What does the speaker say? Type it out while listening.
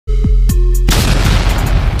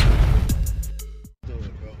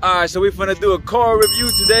Alright, so we're finna do a car review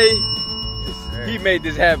today. Yes, sir. He made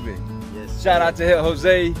this happen. Yes, sir. Shout out to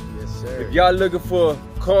Jose. Yes, sir. If y'all looking for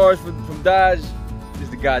cars from Dodge, this is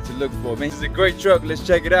the guy to look for, man. This is a great truck. Let's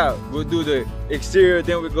check it out. We'll do the exterior,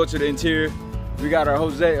 then we'll go to the interior. We got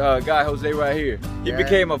our guy Jose right here. He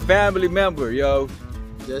became a family member, yo.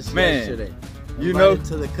 Just man, yesterday. You know,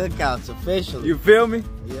 to the cookouts officially. You feel me?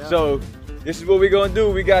 Yeah. So this is what we're gonna do.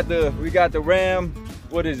 We got the Ram.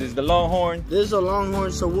 What is this? The Longhorn. This is a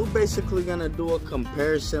Longhorn. So we're basically gonna do a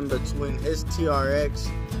comparison between his TRX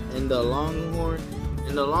and the Longhorn.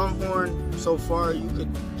 In the Longhorn, so far you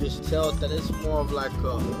could just tell that it's more of like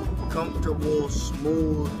a comfortable,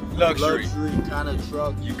 smooth, luxury kind of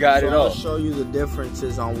truck. You got it all. I'll show you the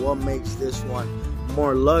differences on what makes this one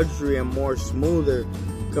more luxury and more smoother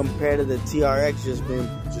compared to the TRX just being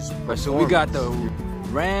So we got the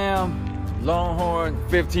Ram Longhorn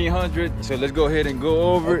 1500. So let's go ahead and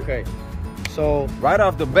go over it. Okay. So right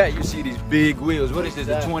off the bat, you see these big wheels. What is this?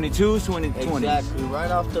 The 22s, 2020s? Exactly.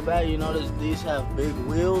 Right off the bat, you notice these have big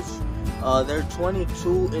wheels. They're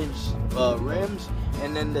 22-inch rims,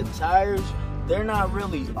 and then the tires, they're not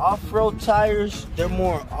really off-road tires. They're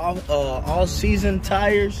more all-season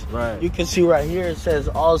tires. Right. You can see right here it says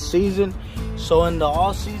all-season. So in the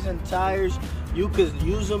all-season tires, you could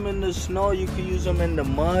use them in the snow. You could use them in the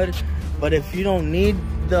mud. But if you don't need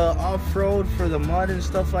the off-road for the mud and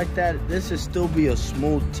stuff like that, this will still be a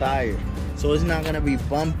smooth tire. So it's not gonna be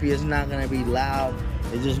bumpy, it's not gonna be loud.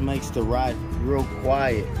 It just makes the ride real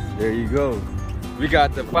quiet. There you go. We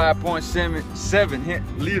got the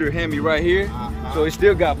 5.7 liter HEMI right here. So it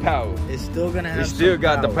still got power. It's still gonna have It still some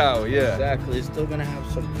got power. the power, yeah. Exactly, it's still gonna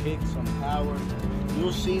have some kick, some power.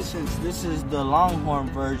 You'll see, since this is the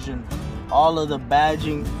Longhorn version, all of the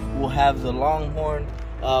badging will have the Longhorn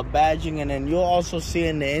badging, and then you'll also see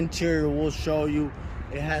in the interior, we'll show you,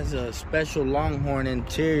 it has a special Longhorn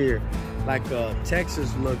interior, like a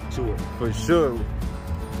Texas look to it. For sure.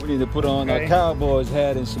 We need to put on our Cowboys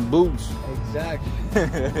hat and some boots. Exactly.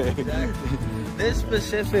 Exactly. This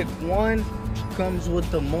specific one comes with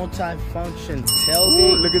the multi-function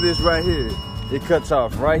tailgate. Ooh, look at this right here. It cuts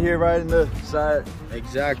off right here, right in the side.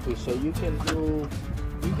 Exactly. So you can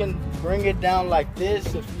bring it down like this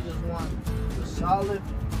if you just want the solid.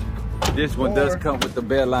 This one does come with the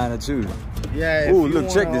bed liner too. Yeah. Ooh, look,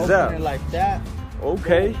 check this out. It like that.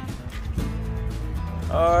 Okay.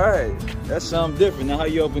 All right. That's something different. Now, how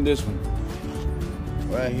you open this one?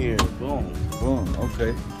 Right here. Boom. Boom.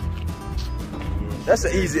 Okay. That's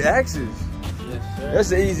an easy access. Yes, sir.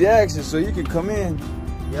 That's an easy access, so you can come in.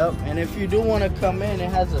 Yep. And if you do want to come in, it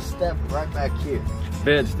has a step right back here.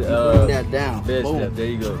 Bed step. Bring that down. Bed Boom. step. There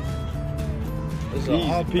you go. It's an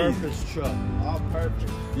all-purpose truck.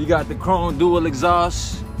 All-purpose. You got the chrome dual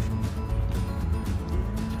exhaust.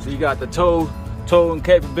 So you got the towing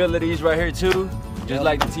capabilities right here too, just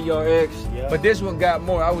like the TRX. Yep. But this one got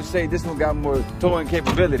more. I would say this one got more towing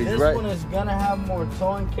capabilities, right? This one is gonna have more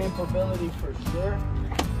towing capability for sure.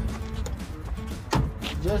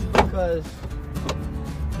 Just because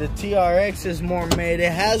the TRX is more made,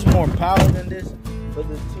 it has more power than this, but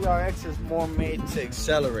the TRX is more made to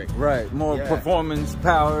accelerate. Right, more performance,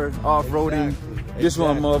 power, off-roading. Exactly. This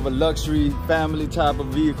one more of a luxury family type of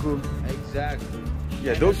vehicle. Exactly.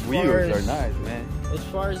 Yeah, those wheels are nice, man. As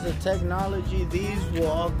far as the technology, these will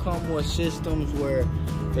all come with systems where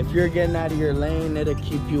if you're getting out of your lane, it'll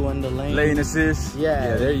keep you in the lane. Lane assist.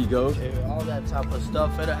 Yeah, there you go. All that type of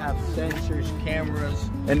stuff. It'll have sensors, cameras.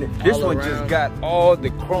 And this one just got all the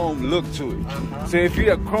chrome look to it. So if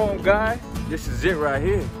you're a chrome guy, this is it right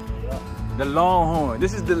here. The Longhorn.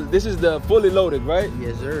 This is the fully loaded, right?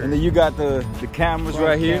 Yes, sir. And then you got the cameras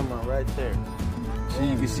right here. Camera right there. So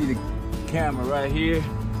you can see the camera right here.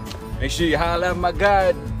 Make sure you holler at my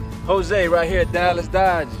guy Jose right here at Dallas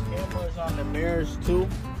Dodge. Cameras on the mirrors too.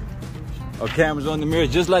 Oh, cameras on the mirrors,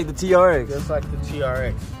 just like the TRX. Just like the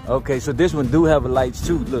TRX. Okay, so this one do have lights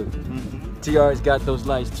too. Look, TRX got those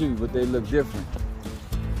lights too, but they look different.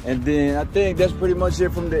 And then I think that's pretty much it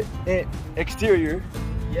from the exterior.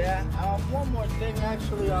 Yeah, one more thing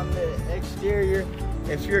actually on the exterior.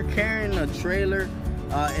 If you're carrying a trailer,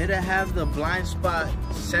 it'll have the blind spot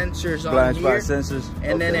sensors on here. Blind spot sensors.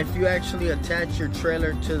 And then if you actually attach your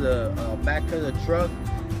trailer to the back of the truck,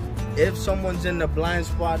 if someone's in the blind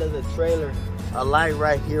spot of the trailer, a light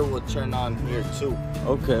right here will turn on here too.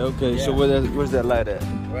 Okay. Yeah. So where's that light at?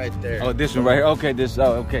 Right there. Oh, this one right here. Okay,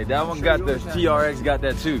 okay. That one got the TRX, got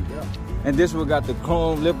that too. Yep. And this one got the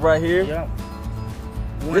chrome lip right here. Yep.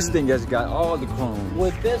 This thing has got all the chrome.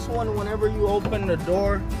 With this one, whenever you open the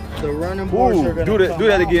door, the running boards are gonna do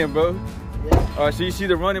that out. again, bro. Yeah. All right, so you see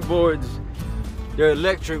the running boards. They're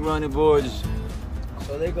electric running boards.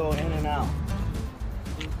 So they go in and out.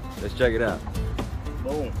 Let's check it out.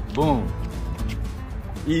 Boom. Boom.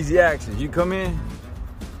 Easy access. You come in,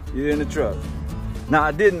 you're in the truck. Now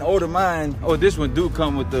I didn't order mine. Oh, this one do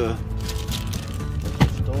come with the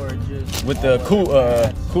storages. With the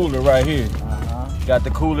cooler right here. Got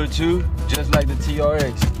the cooler too, just like the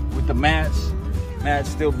TRX. With the mats. Mats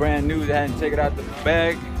still brand new. They hadn't taken out the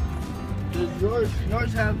bag. Does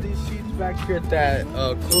yours have these seats back here that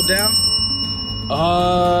cool down?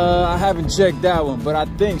 I haven't checked that one, but I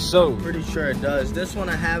think so. I'm pretty sure it does. This one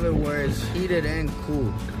I have it where it's heated and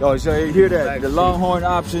cooled. Oh, so you hear that? The Longhorn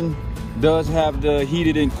option does have the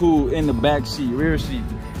heated and cool in the back seat, rear seat.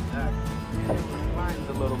 Reclines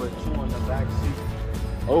a little bit too on the back seat.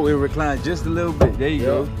 Oh, it reclines just a little bit. There you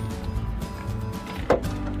go.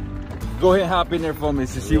 Go ahead and hop in there for me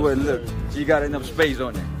to see what it looks. So you got enough space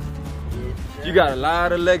on there. You got a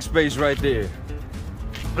lot of leg space right there.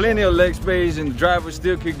 Plenty of leg space, and the driver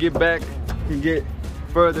still could get back, can get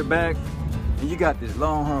further back. And you got this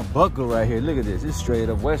Longhorn buckle right here. Look at this. It's straight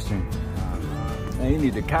up Western. Man, you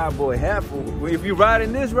need the cowboy hat. If you're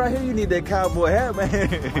riding this right here, you need that cowboy hat, man.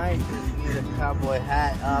 I need a cowboy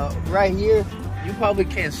hat. Right here, you probably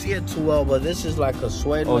can't see it too well, but this is like a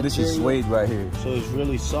suede material. This is suede right here. So it's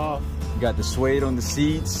really soft. You got the suede on the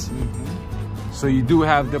seats. So you do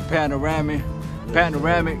have the panoramo.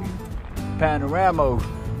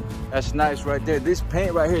 That's nice right there. This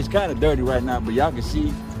paint right here is kind of dirty right now, but y'all can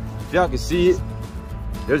see, if y'all can see it,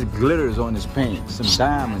 there's glitters on this paint, some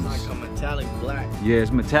diamonds. It's like a metallic black. Yeah,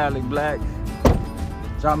 it's metallic black.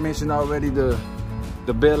 So I mentioned already the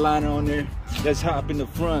bed liner on there. Let's hop in the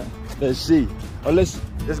front. Let's see. Oh, let's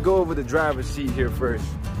go over the driver's seat here first.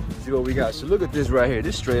 See what we got. So look at this right here.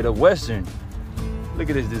 This straight up Western. Look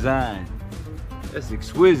at this design. That's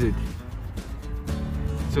exquisite.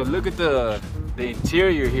 So look at the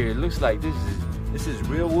interior here. It looks like this is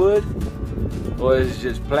real wood, or is it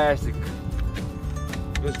just plastic?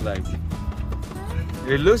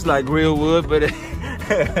 It looks like real wood, but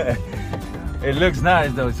it looks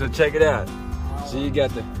nice though. So check it out. So you got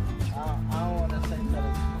the. I don't want to say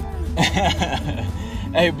that.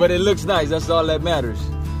 Hey, but it looks nice. That's all that matters.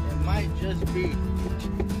 It might just be.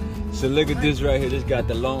 So look at this right here. This got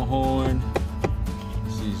the Longhorn.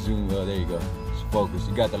 See, zoom. Oh, there you go. Focus.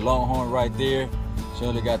 You got the Longhorn right there.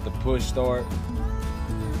 Surely got the push start.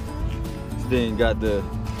 Then got the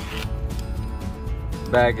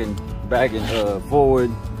back and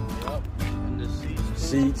forward. Yep. And the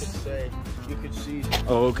seats. You could see.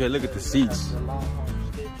 Oh, okay. Look at the seats. The Longhorn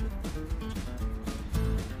stitching.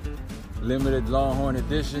 Limited Longhorn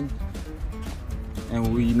edition.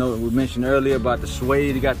 And we mentioned earlier about the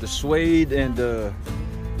suede. You got the suede and the.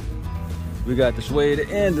 We got the suede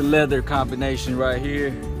and the leather combination right here.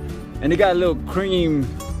 And they got a little cream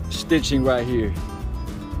stitching right here.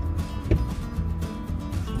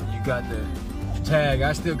 You got the tag.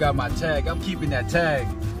 I still got my tag. I'm keeping that tag.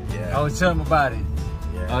 Yeah. I was telling them about it.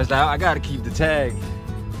 Yeah. I was like, I gotta keep the tag.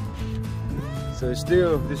 So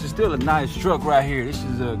this is still a nice truck right here. This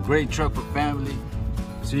is a great truck for family.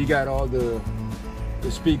 So you got all the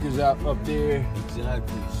speakers up there.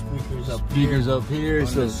 Exactly. Speakers up here. On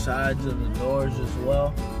so the sides of the doors as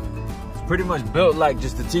well. It's pretty much built like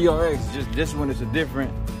just the TRX. Just this one is a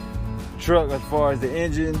different truck as far as the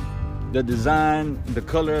engine, the design, the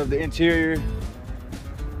color of the interior.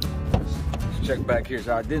 Let's check back here.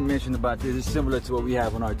 So I didn't mention about this. It's similar to what we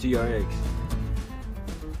have on our TRX.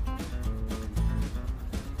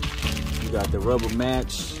 You got the rubber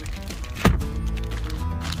match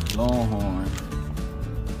Longhorn.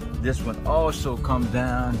 This one also comes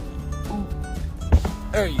down. Ooh,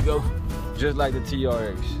 there you go. Just like the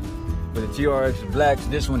TRX. But the TRX is black,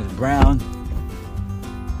 this one is brown.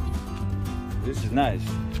 This is nice.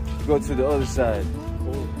 Let's go to the other side.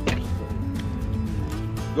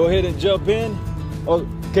 Go ahead and jump in. Oh,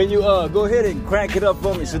 can you go ahead and crank it up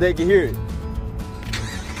for me so they can hear it?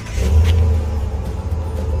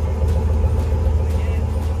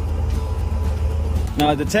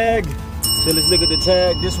 Now the tag. So let's look at the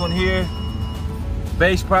tag. This one here,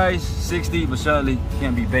 base price 60, but certainly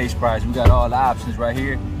can't be base price. We got all the options right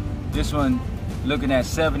here. This one looking at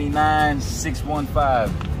 79,615.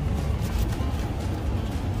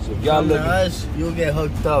 So if y'all look at us, you'll get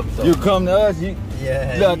hooked up though. You come to us,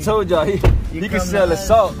 yeah. Look, I told y'all he can sell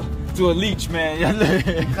assault to a leech, man. You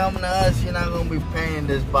come to us, you're not gonna be paying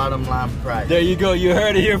this bottom line price. There you go. You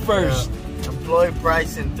heard it here first. Yeah. Employee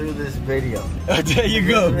pricing through this video. There you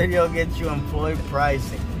go. This video gets you employee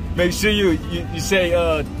pricing. Make sure you say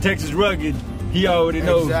Texas Rugged. He already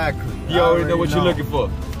knows. Exactly. He already know what you're looking for.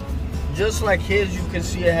 just like his, you can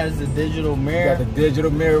see it has the digital mirror. Got the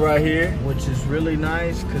digital mirror right here, which is really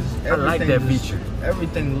nice because I like that feature.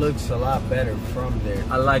 Everything looks a lot better from there.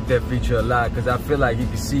 I like that feature a lot because I feel like you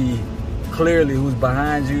can see clearly who's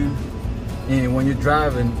behind you, and when you're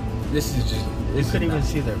driving, this is just. You could even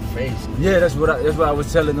see their face. Yeah, that's what I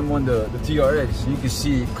was telling them on the TRX. You can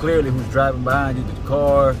see clearly who's driving behind you,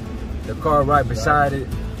 the car right beside it.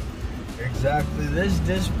 Exactly. This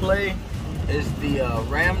display is the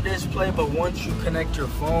RAM display, but once you connect your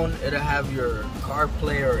phone, it'll have your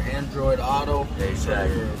CarPlay or Android Auto.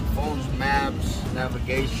 Exactly. So your phone's maps,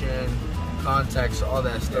 navigation, contacts, all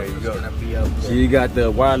that stuff is gonna be up there. So you got the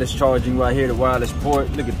wireless charging right here, the wireless port.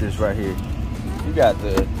 Look at this right here. You got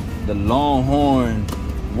the Longhorn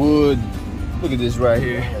wood. Look at this right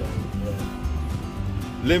here.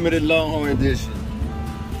 Limited Longhorn edition.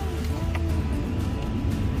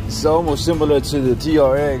 It's almost similar to the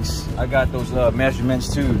TRX. I got those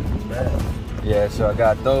measurements too. Yeah, so I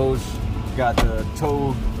got those. Got the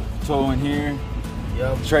toe in here.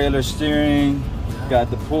 Yep. Trailer steering.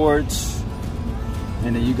 Got the ports.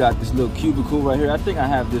 And then you got this little cubicle right here. I think I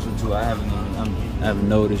have this one too. I haven't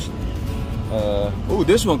noticed. Oh,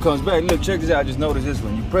 this one comes back. Look, check this out. I just noticed this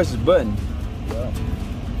one. You press this button. Wow.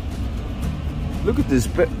 Look at this.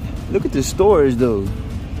 Look at this storage though.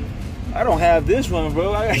 I don't have this one,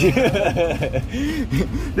 bro.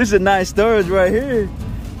 This is a nice storage right here.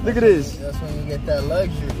 Look at this. That's when you get that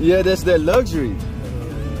luxury. Yeah, that's that luxury.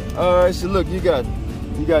 All right, so look, you got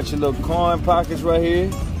your little coin pockets right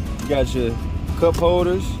here. You got your cup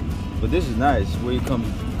holders, but this is nice where it comes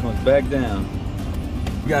back down.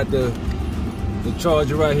 You got the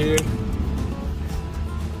charger right here.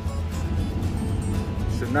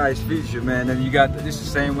 It's a nice feature, man. And you got this is the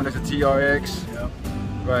same one as the TRX. Yep.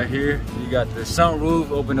 Right here. You got the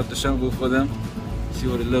sunroof. Open up the sunroof for them. See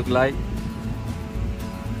what it look like.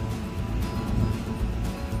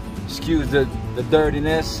 Excuse the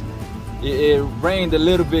dirtiness. It rained a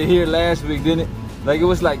little bit here last week, didn't it? Like it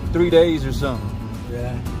was like 3 days or something.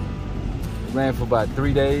 Yeah. It ran for about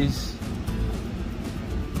 3 days.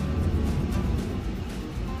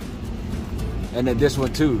 And then this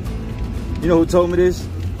one too. You know who told me this?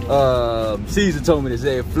 Caesar told me this.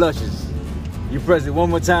 It flushes. You press it one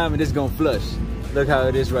more time and it's gonna flush. Look how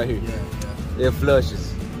it is right here. Yeah. It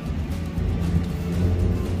flushes.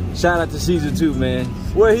 Shout out to Caesar too, man.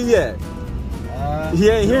 Where he at? He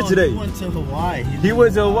ain't here today. He went to Hawaii. He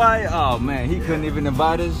went to Hawaii? Oh man, he couldn't even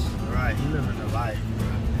invite us. Right, he lives in Hawaii.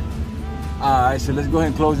 All right, so let's go ahead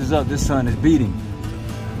and close this up. This sun is beating.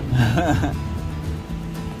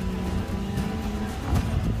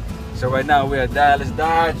 So right now we're at Dallas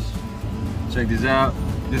Dodge. Check this out.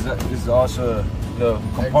 This is also the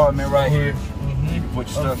compartment right here. Put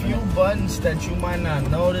your stuff in. A few buttons that you might not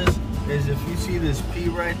notice is if you see this P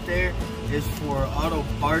right there, is for auto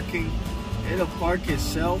parking. It'll park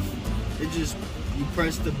itself. It just, you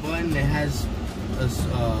press the button, it has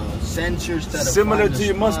sensors that are similar to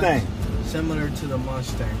your Mustang. Similar to the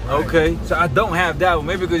Mustang. Right? Okay, so I don't have that one.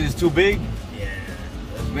 Maybe because it's too big. Yeah.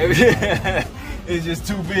 Maybe it's just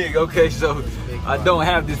too big. Okay, so I don't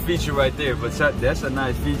have this feature right there, but that's a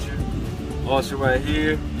nice feature. Also right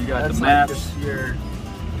here, you got that's the maps. Like if you're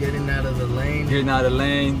getting out of the lane. Getting out of the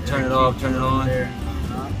lane, turn it off, turn it on.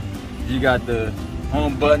 You got the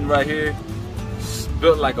home button right here. It's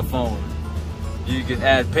built like a phone. You can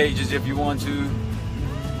add pages if you want to.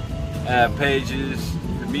 Add pages,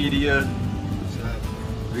 the media.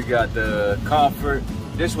 We got the comfort.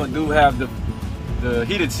 This one do have the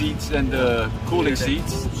heated seats and the cooling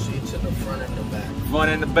seats. Seats in the front and the back. Front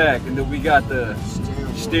and the back. And then we got the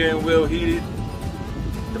steering wheel heated.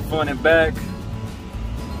 The front and back.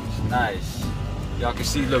 It's nice. Y'all can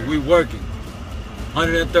see, look, we working.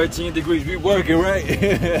 113 degrees, we working, right?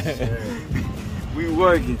 We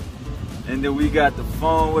working. And then we got the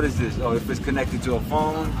phone. What is this? Oh, if it's connected to a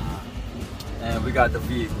phone. And we got the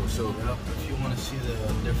vehicle. So if you want to see the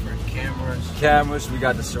different cameras. Cameras, we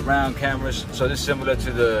got the surround cameras. So this is similar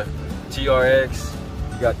to the TRX.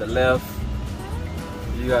 You got the left,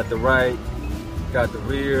 you got the right, you got the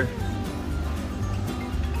rear.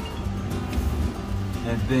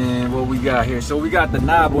 And then what we got here? So we got the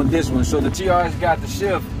knob on this one. So the TRX got the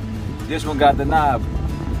shift. This one got the knob.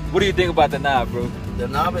 What do you think about the knob, bro? The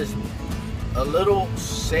knob is a little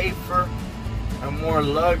safer and more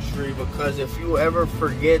luxury because if you ever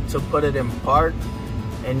forget to put it in park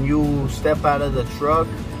and you step out of the truck,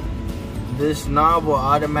 this knob will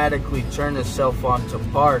automatically turn itself on to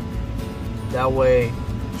park. That way,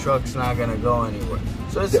 the truck's not gonna go anywhere.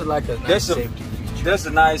 So this is like a nice safety feature. That's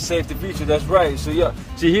a nice safety feature. That's right. So yeah,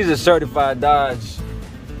 see, he's a certified Dodge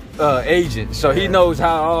agent, so he knows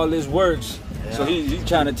how all this works. Yeah. So he's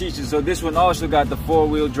trying to teach us. So this one also got the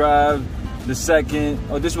 4-wheel drive. The second,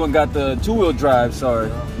 this one got the 2-wheel drive.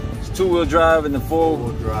 Sorry, it's 2-wheel drive and the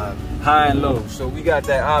 4-wheel drive, high and low. So we got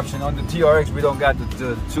that option on the TRX. We don't got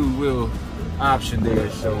the 2-wheel option there.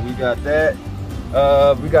 So we got that.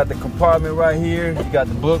 We got the compartment right here. You got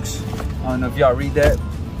the books. I don't know if y'all read that.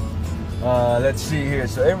 Let's see here.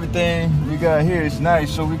 So everything we got here is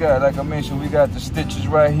nice. So we got, like I mentioned, we got the stitches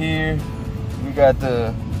right here. We got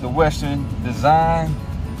the Western design,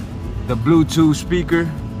 the Bluetooth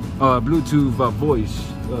speaker, Bluetooth voice.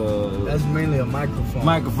 That's mainly a microphone.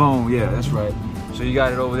 Microphone, yeah, that's right. So you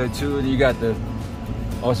got it over there too. And you got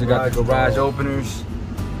also got the garage openers.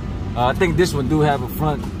 I think this one do have a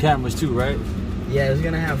front cameras too, right? Yeah, it's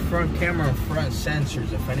gonna have front camera and front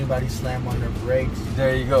sensors. If anybody slam on their brakes,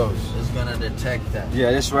 there you go. It's gonna detect that.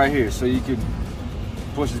 Yeah, this right here. So you can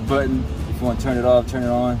push this button if you want to turn it off, turn it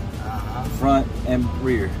on, front and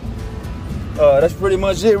rear. That's pretty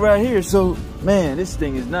much it right here. So, man, this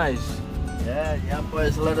thing is nice. Yeah,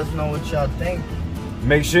 boys, let us know what y'all think.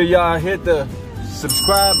 Make sure y'all hit the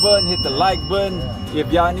subscribe button, hit the like button. Yeah.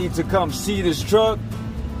 If y'all need to come see this truck,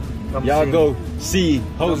 y'all go see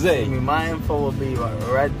Jose. My info will be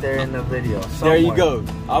right there in the video. Somewhere. There you go.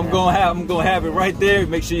 I'm gonna have it right there.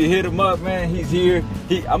 Make sure you hit him up, man. He's here.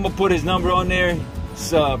 I'm gonna put his number on there.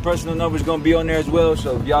 His personal number is gonna be on there as well.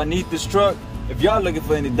 So if y'all need this truck, if y'all looking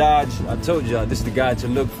for any Dodge, I told y'all this is the guy to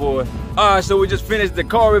look for. All right, so we just finished the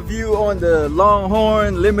car review on the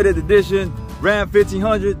Longhorn limited edition Ram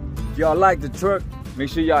 1500. If y'all like the truck, make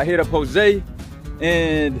sure y'all hit up Jose.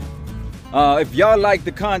 And if y'all like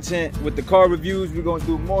the content with the car reviews, we're gonna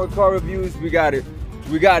do more car reviews. We got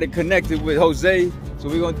it connected with Jose, so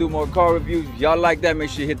we're gonna do more car reviews. If y'all like that, make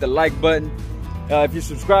sure you hit the like button. If you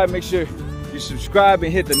subscribe, make sure you subscribe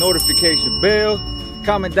and hit the notification bell.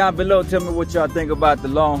 Comment down below, tell me what y'all think about the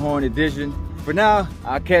Longhorn edition. For now,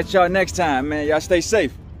 I'll catch y'all next time, man. Y'all stay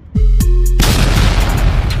safe.